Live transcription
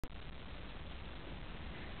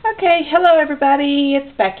Okay, hello everybody,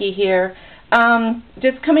 it's Becky here.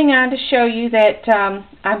 Just coming on to show you that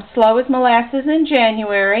I'm slow as molasses in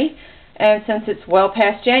January, and since it's well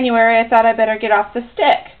past January, I thought I better get off the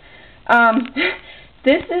stick.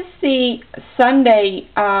 This is the Sunday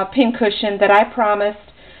pincushion that I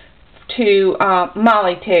promised to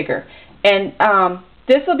Mollytigger, and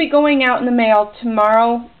this will be going out in the mail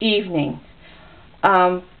tomorrow evening,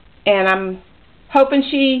 and I'm hoping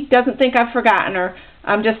she doesn't think I've forgotten her.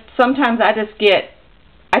 Sometimes I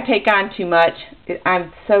take on too much.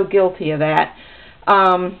 I'm so guilty of that.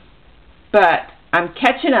 But I'm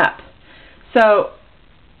catching up. So,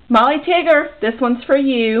 Mollytigger, this one's for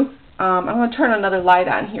you. I'm going to turn another light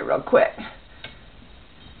on here real quick.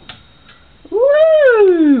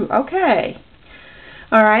 Woo! Okay.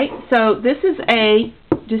 Alright, so this is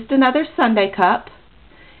just another Sunday cup.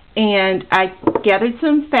 And I gathered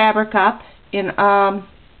some fabric up in a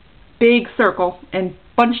big circle and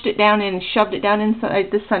bunched it down in and shoved it down inside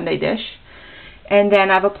the Sunday dish. And then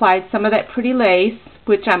I've applied some of that pretty lace,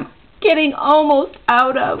 which I'm getting almost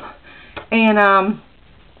out of. And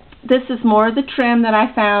this is more of the trim that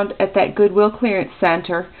I found at that Goodwill clearance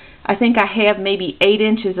center. I think I have maybe 8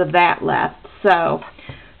 inches of that left, so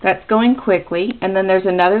that's going quickly. And then there's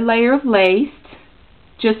another layer of lace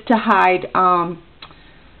just to hide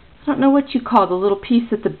I don't know what you call the little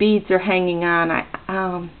piece that the beads are hanging on.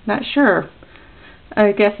 I'm not sure.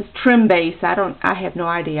 I guess it's trim base. I have no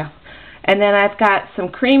idea. And then I've got some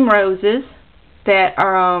cream roses that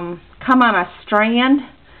are come on a strand,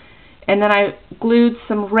 and then I glued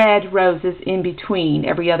some red roses in between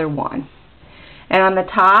every other one. And on the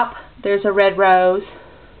top there's a red rose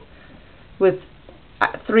with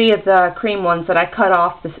 3 of the cream ones that I cut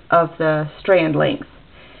off of the strand length.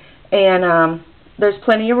 And there's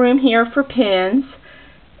plenty of room here for pins,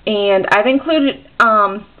 and I've included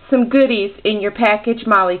some goodies in your package,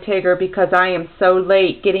 Mollytigger, because I am so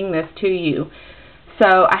late getting this to you.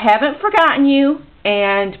 So I haven't forgotten you,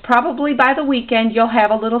 and probably by the weekend you'll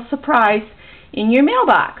have a little surprise in your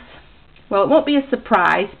mailbox. Well, it won't be a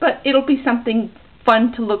surprise, but it'll be something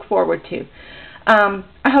fun to look forward to.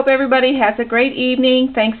 I hope everybody has a great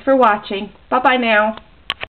evening. Thanks for watching. Bye-bye now.